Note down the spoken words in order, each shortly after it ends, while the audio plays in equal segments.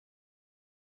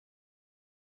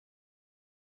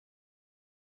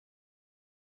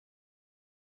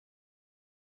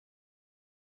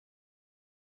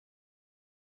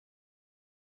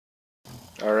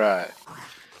Alright.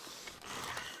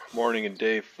 Morning and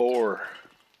day 4.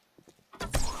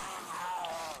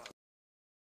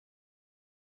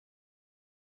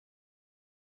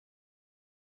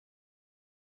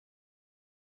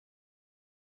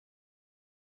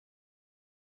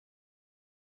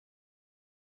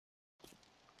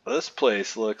 This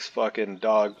place looks fucking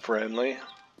dog friendly.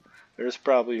 There's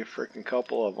probably a freaking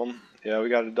couple of them. Yeah, we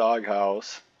got a dog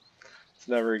house. It's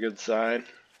never a good sign.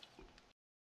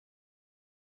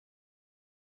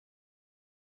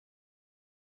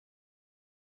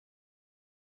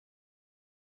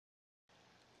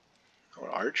 Oh,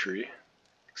 archery.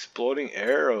 Exploding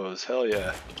arrows. Hell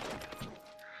yeah.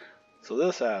 So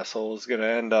this asshole is gonna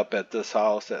end up at this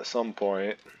house at some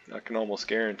point. I can almost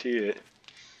guarantee it.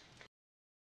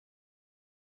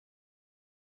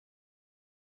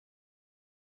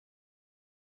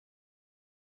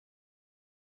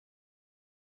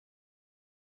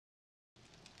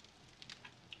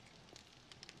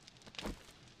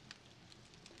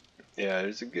 Yeah,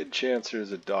 there's a good chance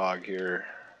there's a dog here.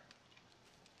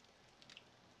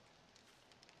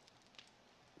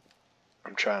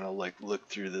 I'm trying to like look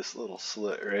through this little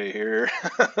slit right here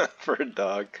for a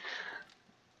dog.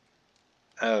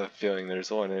 I have a feeling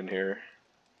there's one in here.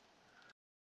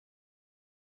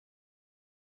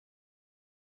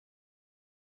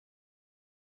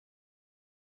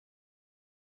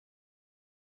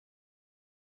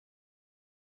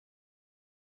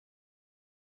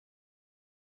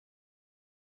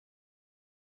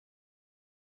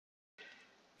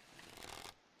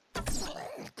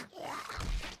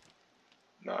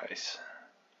 Nice.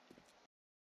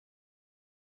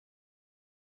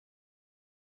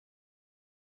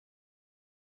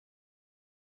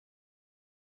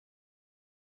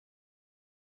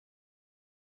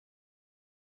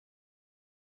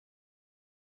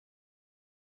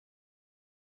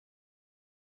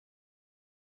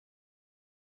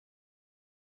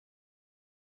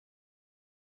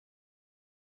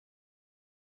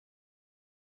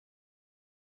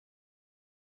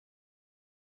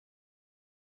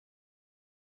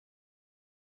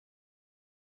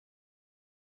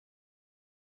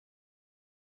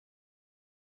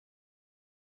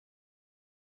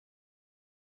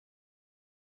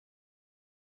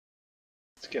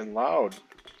 It's getting loud.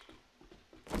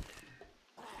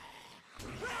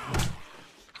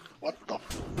 What the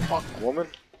fuck, woman?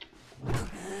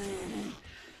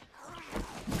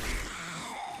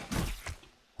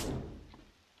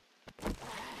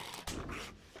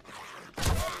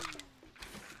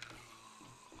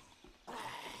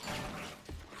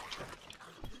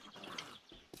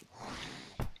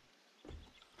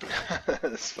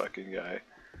 This fucking guy.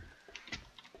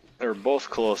 They were both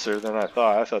closer than I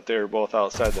thought. I thought they were both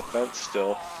outside the fence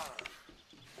still.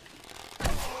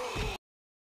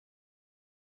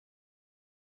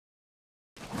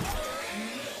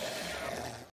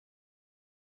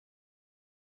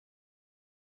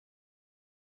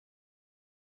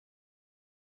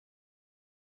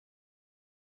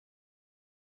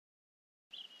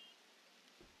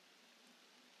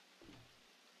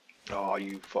 Oh,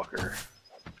 you fucker.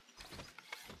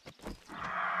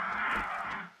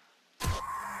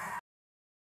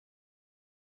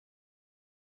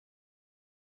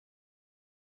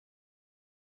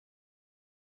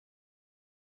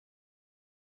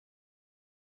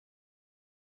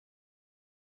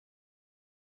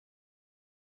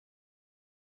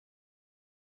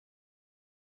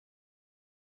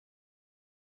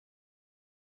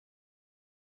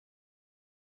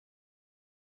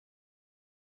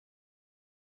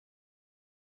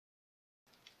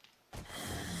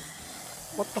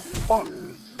 What the fuck?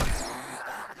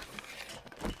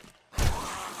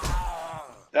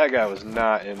 That guy was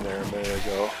not in there a minute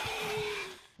ago.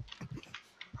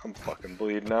 I'm fucking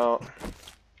bleeding out.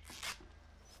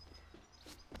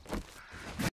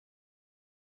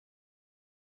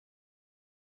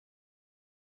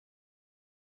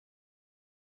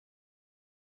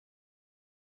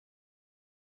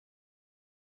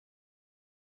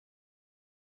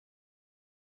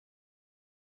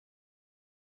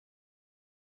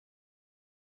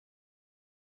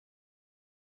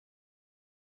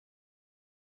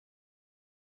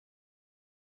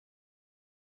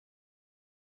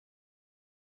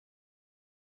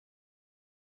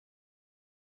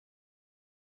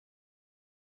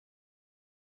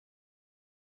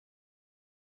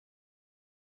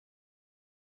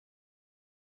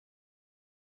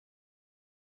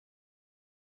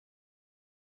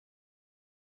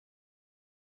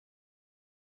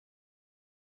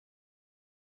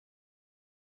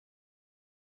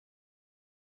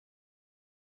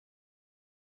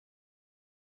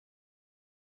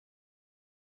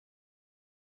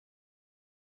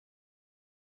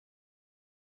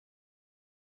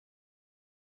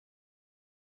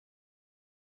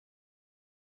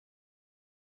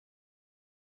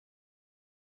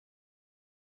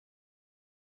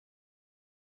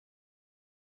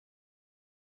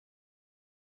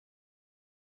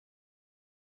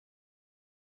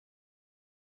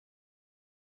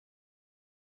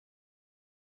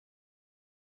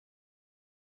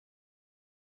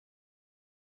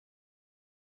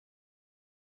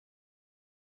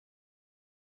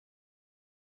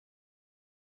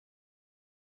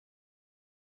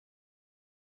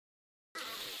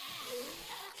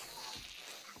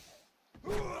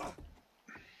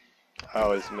 I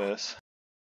always miss.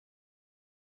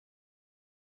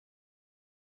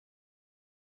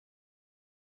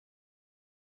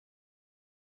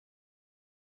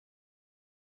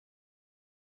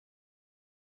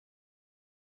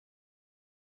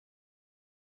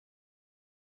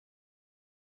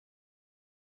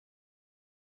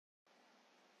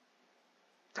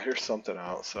 Here's something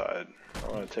outside.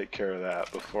 I want to take care of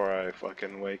that before I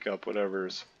fucking wake up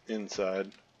whatever's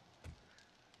inside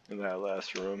in that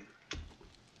last room.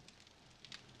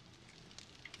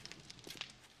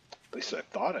 At least I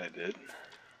thought I did.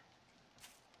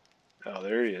 Oh,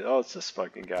 there he is. Oh, it's this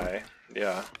fucking guy.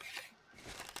 Yeah.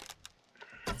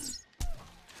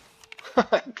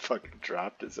 I fucking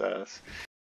dropped his ass.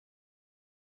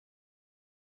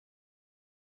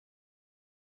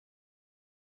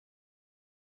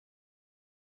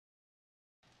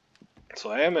 So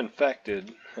I am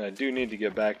infected, and I do need to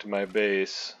get back to my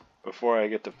base before I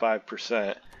get to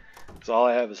 5%. So all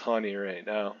I have is honey right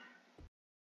now.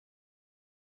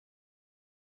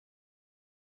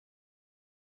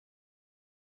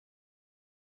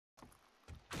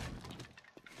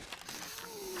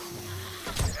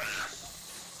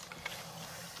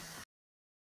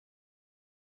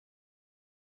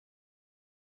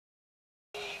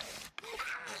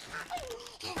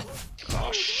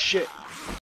 Oh shit!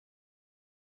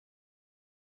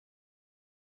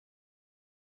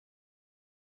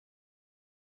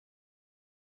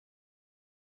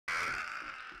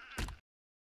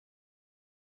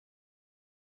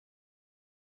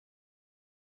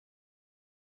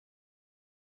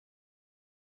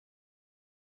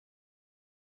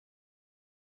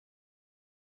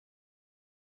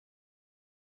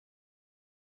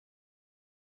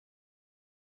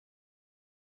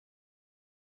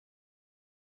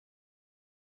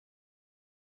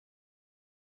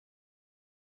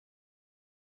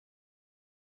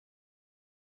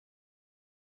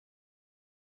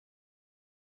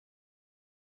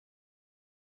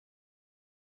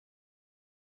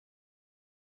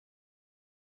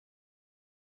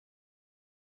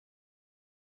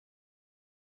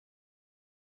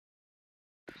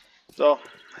 So,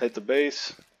 hit the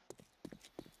base,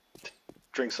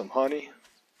 drink some honey,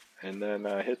 and then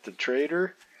hit the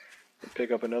trader and pick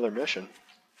up another mission.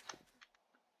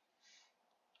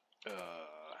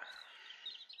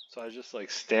 So I was just like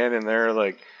standing there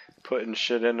like putting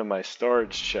shit into my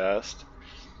storage chest,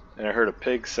 and I heard a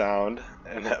pig sound,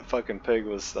 and that fucking pig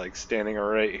was like standing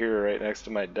right here, right next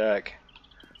to my deck.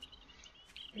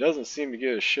 He doesn't seem to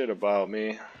give a shit about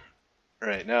me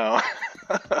right now,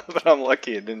 but I'm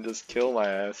lucky it didn't just kill my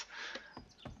ass.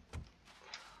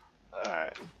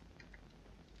 Alright.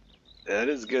 That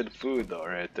is good food though,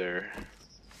 right there.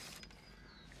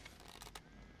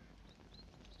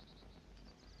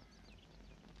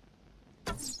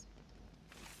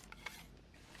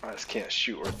 I just can't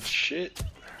shoot worth shit.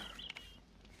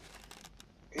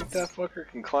 Think that fucker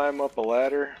can climb up a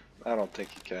ladder? I don't think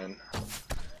he can.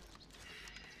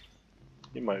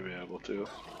 He might be able to.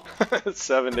 It's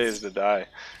 7 days to die.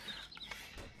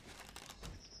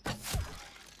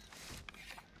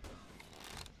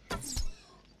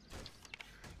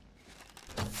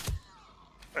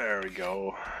 There we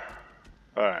go.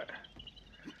 Alright.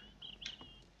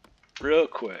 Real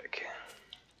quick.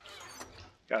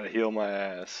 Gotta heal my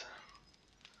ass.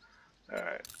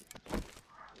 Alright.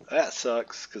 That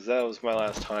sucks, because that was my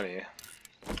last honey.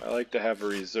 I like to have a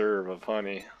reserve of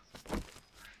honey.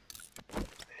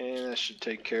 And that should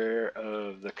take care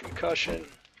of the concussion.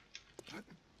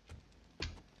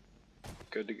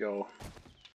 Good to go.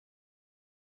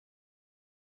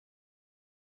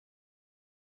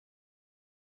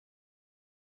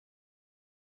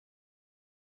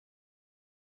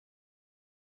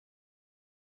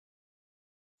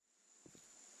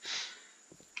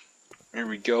 Here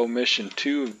we go, mission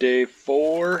 2 of day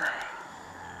 4.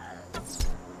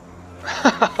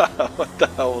 What the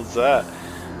hell was that?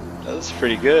 That was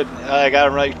pretty good. I got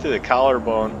him right to the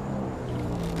collarbone.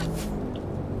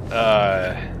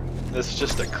 This is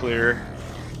just a clear.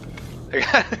 I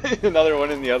got another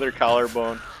one in the other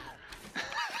collarbone.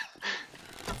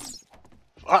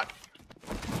 Fuck.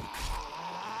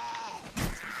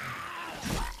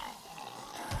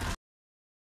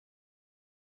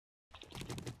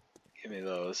 Give me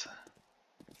those.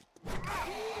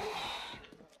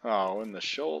 Oh, in the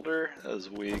shoulder? That was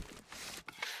weak.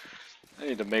 I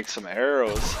need to make some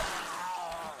arrows.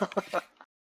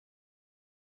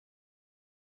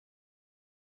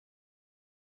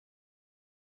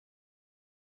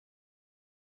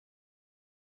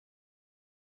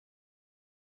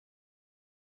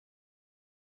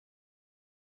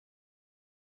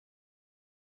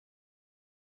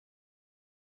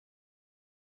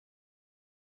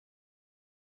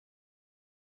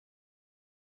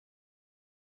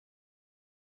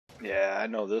 Yeah, I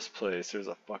know this place. There's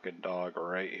a fucking dog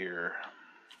right here.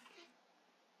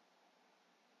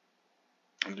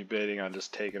 I'm debating on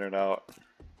just taking it out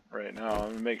right now.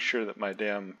 I'm gonna make sure that my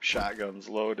damn shotgun's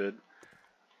loaded.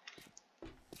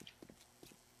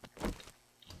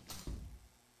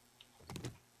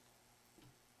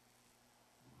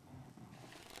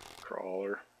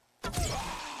 Crawler.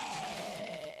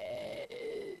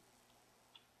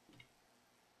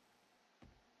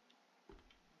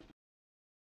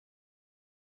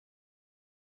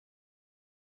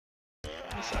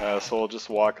 This asshole just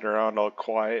walking around all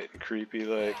quiet and creepy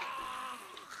like.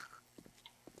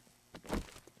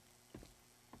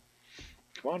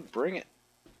 Come on, bring it.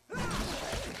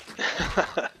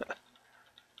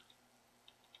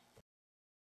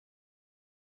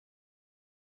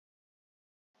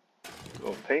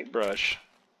 Oh, paintbrush.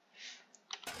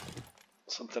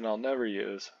 Something I'll never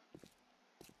use.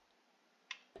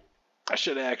 I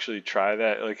should actually try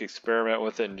that, like experiment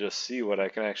with it and just see what I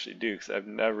can actually do, because I've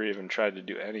never even tried to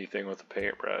do anything with a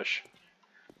paintbrush.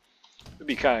 It'd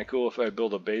be kind of cool if I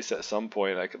build a base at some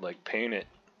point, I could like paint it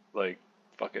like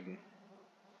fucking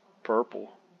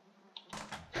purple.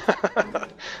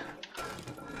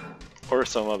 Or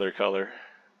some other color.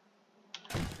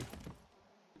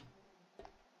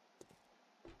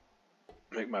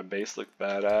 Make my base look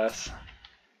badass.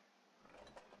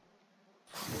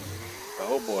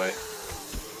 Oh boy.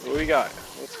 What do we got?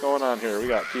 What's going on here? We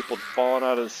got people falling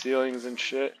out of the ceilings and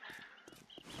shit.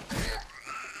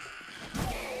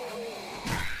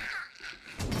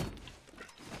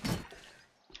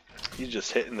 He's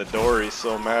just hitting the door, he's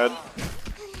so mad.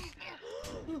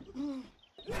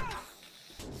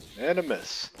 And a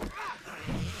miss.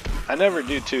 I never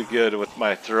do too good with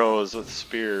my throws with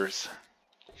spears.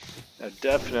 I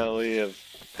definitely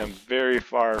am very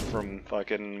far from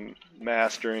fucking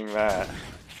mastering that.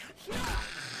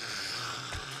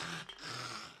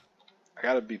 I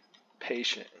gotta be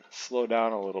patient, slow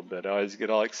down a little bit. I always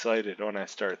get all excited when I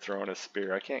start throwing a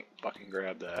spear. I can't fucking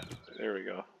grab that. There we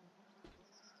go.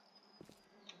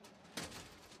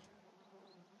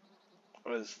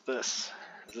 What is this?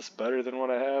 Is this better than what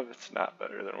I have? It's not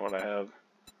better than what I have.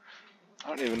 I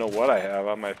don't even know what I have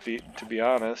on my feet, to be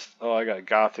honest. Oh, I got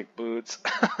gothic boots.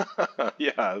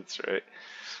 Yeah, that's right.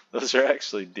 Those are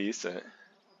actually decent.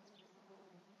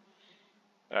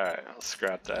 Alright, I'll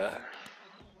scrap that.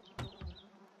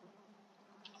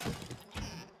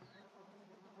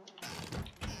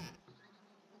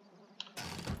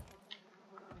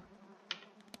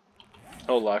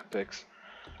 Oh, lockpicks.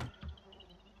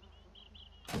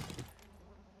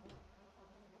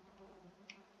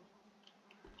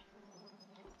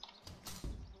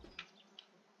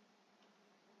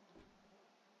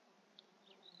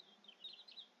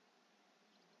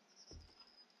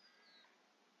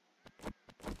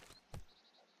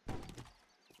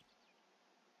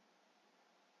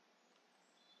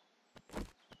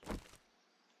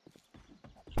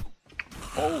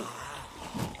 Oh!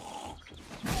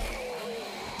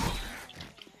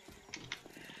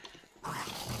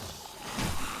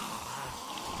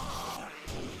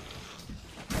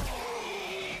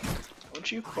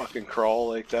 Don't you fucking crawl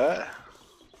like that.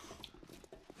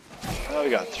 Oh, we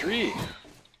got 3. These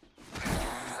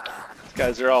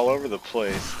guys are all over the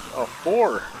place. Oh,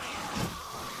 4!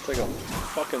 It's like a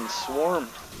fucking swarm.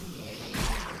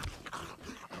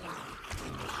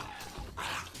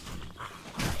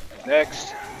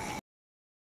 Next.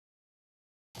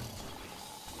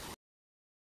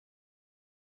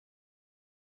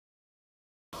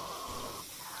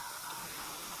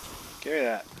 Give me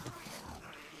that.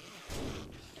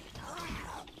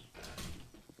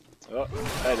 Oh,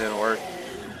 that didn't work.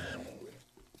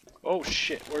 Oh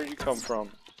shit, where'd you come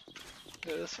from?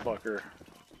 Look at this fucker.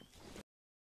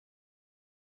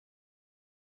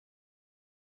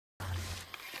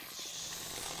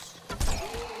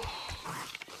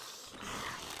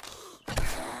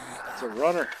 It's a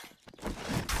runner.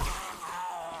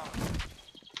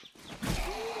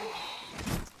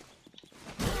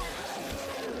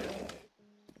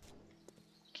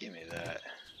 Give me that.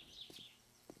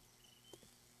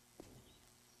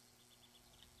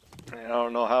 I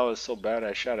don't know how it was so bad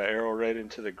I shot an arrow right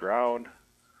into the ground.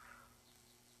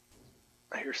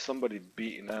 I hear somebody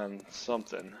beating on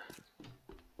something.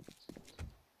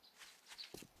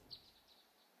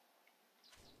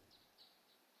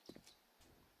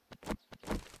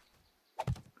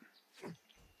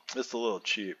 It's a little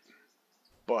cheap,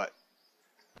 but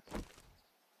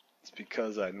it's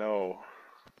because I know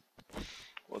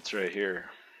what's right here.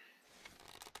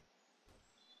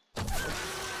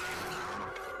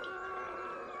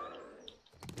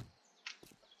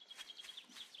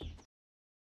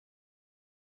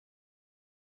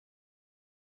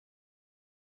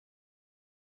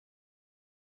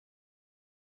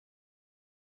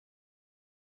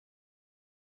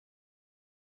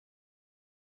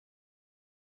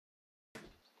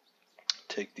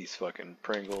 take these fucking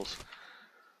Pringles.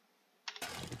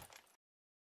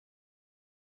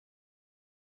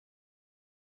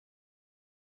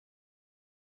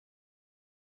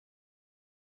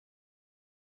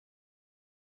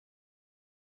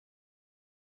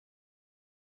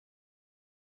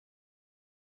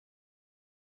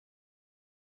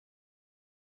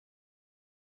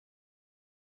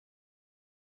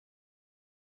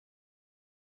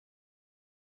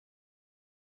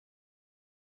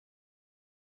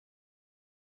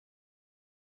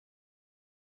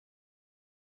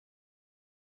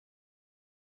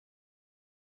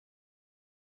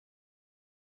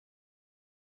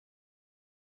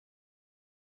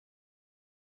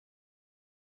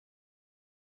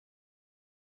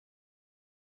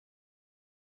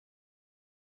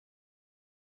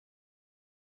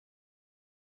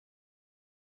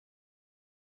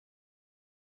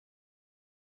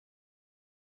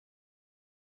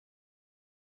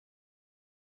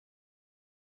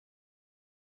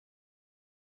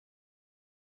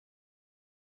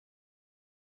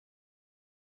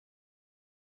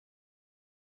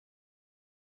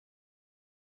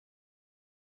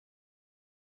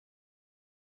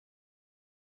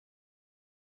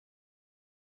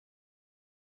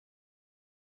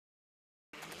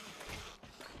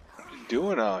 What are you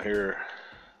doing out here?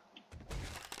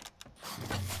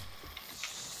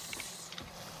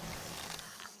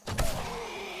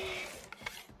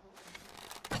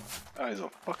 Oh, he's a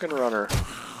fucking runner.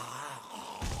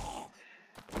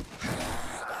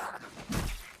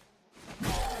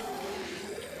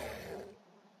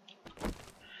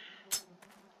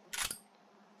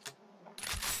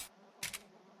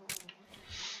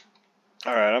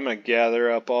 Alright, I'm gonna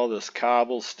gather up all this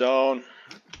cobblestone.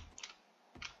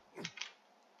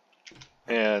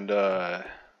 And, yeah,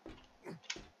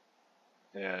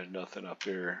 nothing up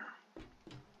here.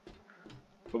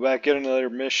 Go back, get another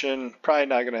mission. Probably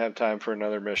not gonna have time for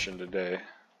another mission today.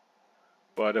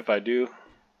 But if I do,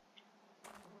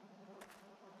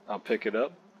 I'll pick it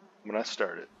up when I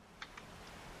start it.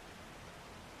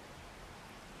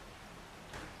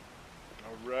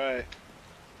 Alright.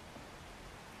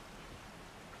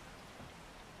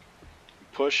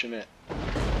 Pushing it.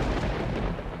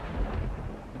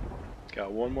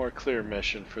 Got one more clear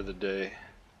mission for the day.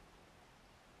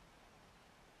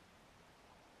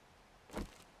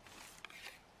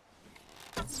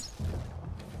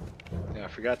 Yeah, I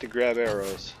forgot to grab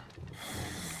arrows.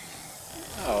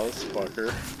 Oh, this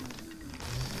fucker.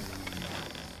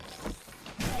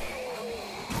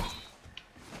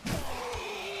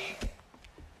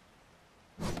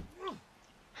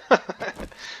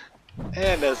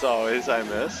 And as always, I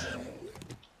miss.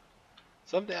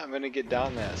 Someday I'm gonna get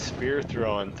down that spear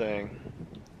throwing thing.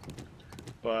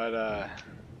 But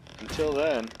until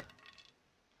then,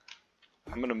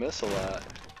 I'm gonna miss a lot.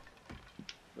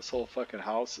 This whole fucking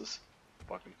house is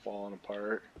fucking falling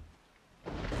apart.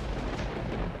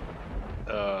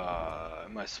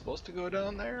 Am I supposed to go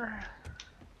down there?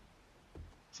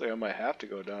 Looks like I might have to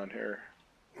go down here.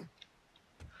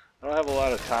 I don't have a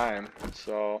lot of time,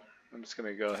 so I'm just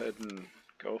gonna go ahead and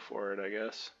go for it, I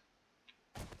guess.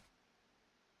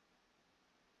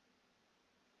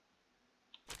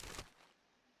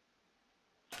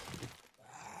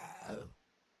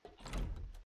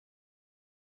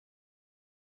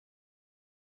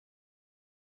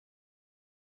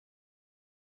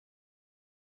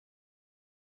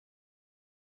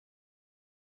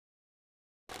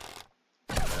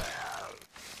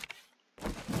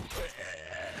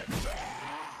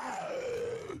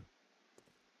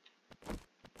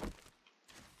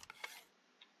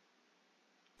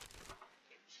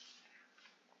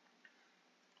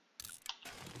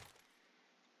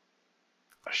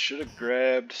 I should have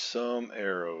grabbed some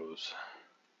arrows.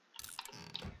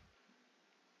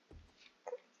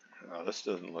 Oh, this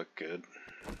doesn't look good.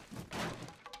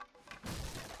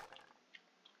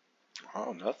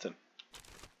 Oh, nothing.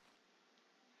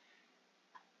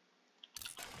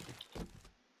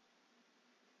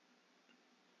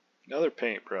 Another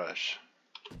paintbrush.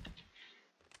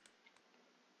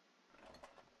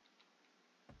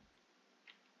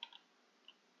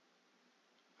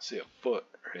 See a foot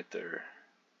right there.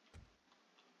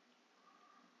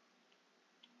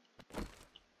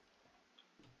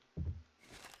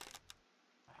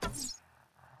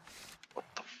 What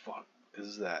the fuck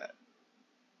is that?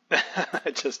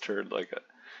 I just heard like a...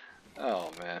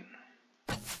 Oh man.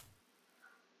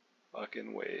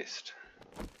 Fucking waste.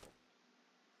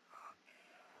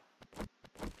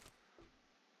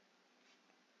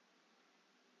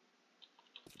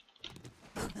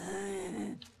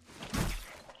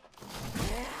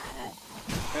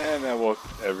 And that woke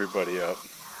everybody up.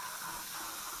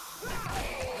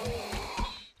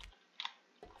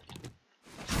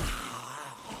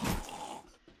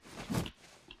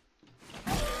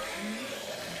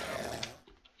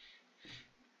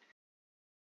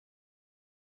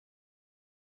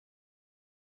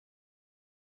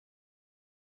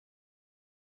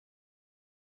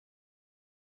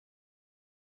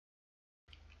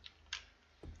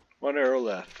 One arrow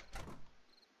left.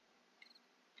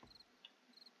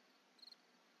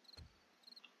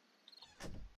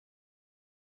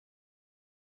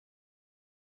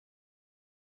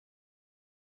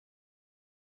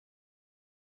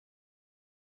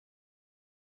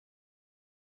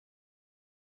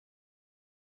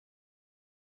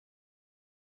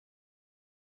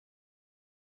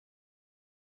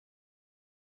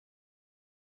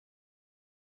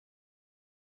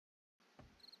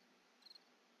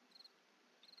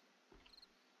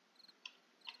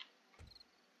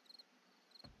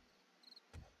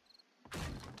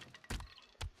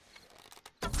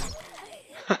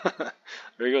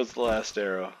 There goes the last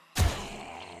arrow.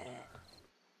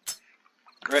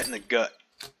 Right in the gut.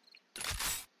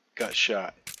 Gut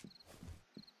shot.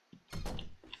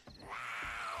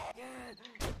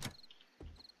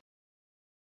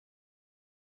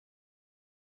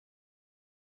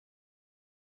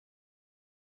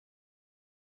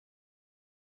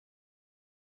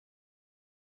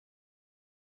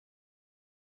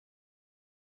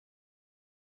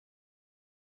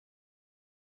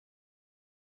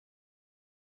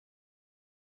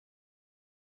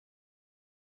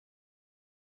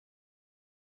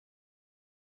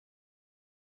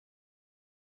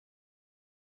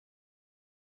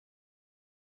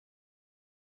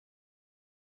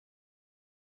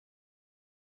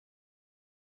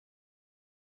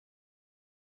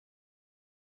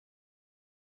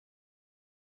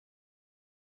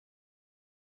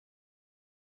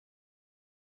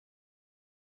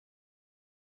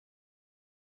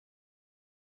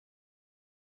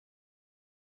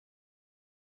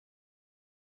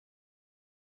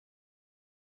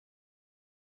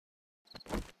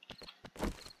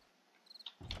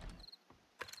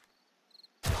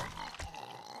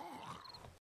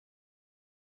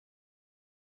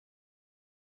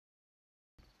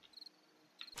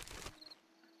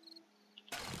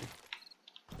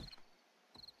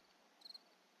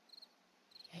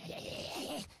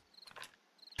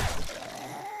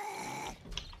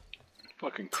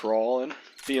 Fucking crawling,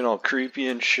 being all creepy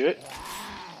and shit.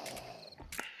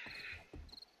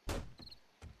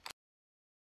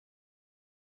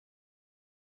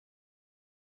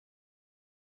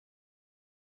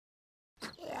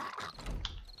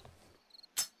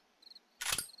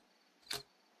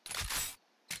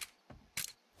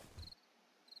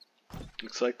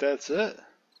 Looks like that's it.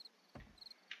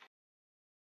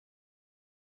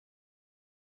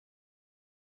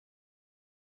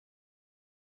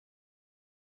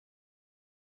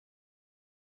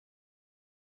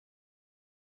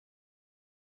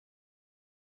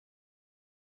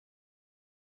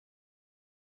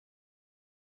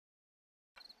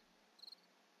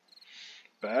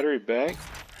 Battery bank,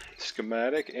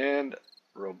 schematic, and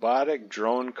robotic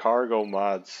drone cargo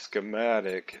mod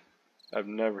schematic. I've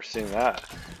never seen that,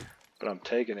 but I'm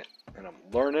taking it and I'm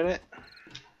learning it.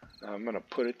 I'm gonna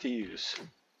put it to use.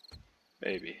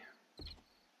 Maybe.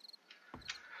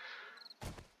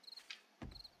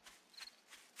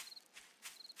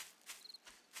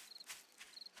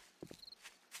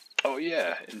 Oh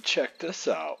yeah, and check this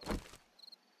out.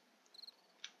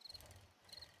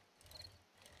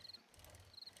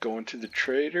 Going to the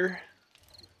trader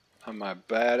on my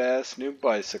badass new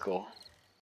bicycle.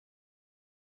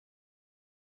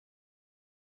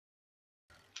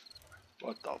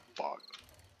 What the fuck?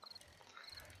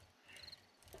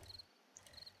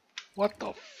 What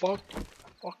the fuck?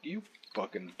 Fuck you,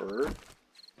 fucking bird.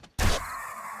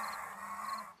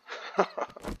 Where'd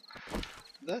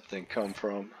that thing come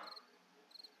from?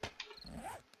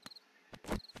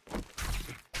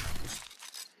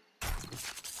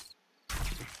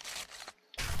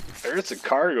 There's a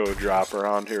cargo drop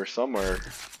around here somewhere.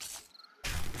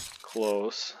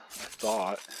 Close, I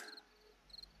thought.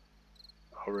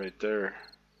 Oh, right there.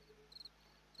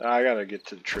 I gotta get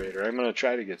to the trader. I'm gonna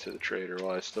try to get to the trader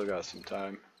while I still got some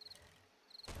time.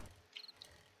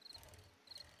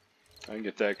 I can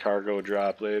get that cargo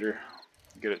drop later.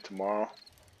 Get it tomorrow.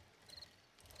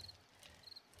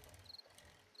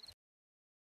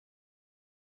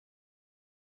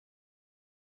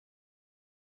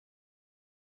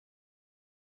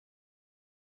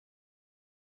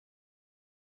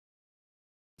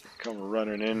 Come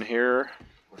running in here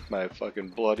with my fucking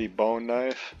bloody bone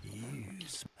knife.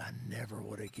 I never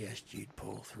would have guessed you'd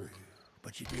pull through,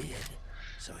 but you did.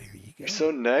 So here you go. You're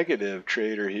so negative,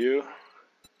 Trader Hugh.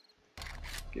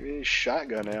 Give me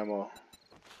shotgun ammo.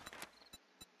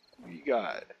 What you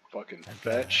got? Fucking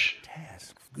fetch.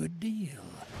 Task. Good deal.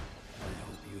 I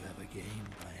hope you have a game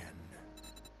plan.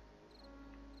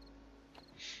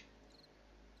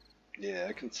 Yeah,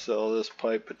 I can sell this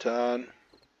pipe baton.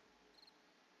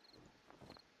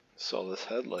 sell this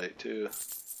headlight too.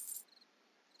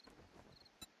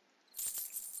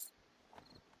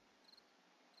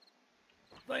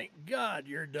 Thank God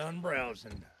you're done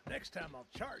browsing. Next time I'll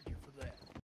charge you for that.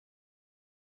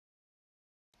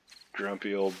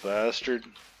 Grumpy old bastard.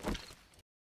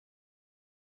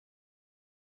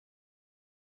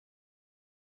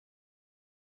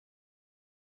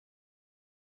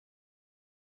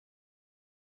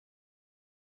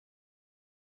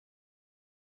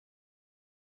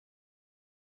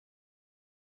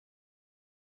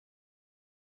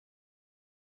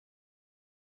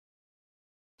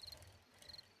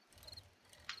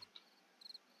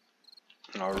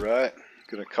 Alright,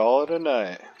 gonna call it a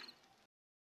night.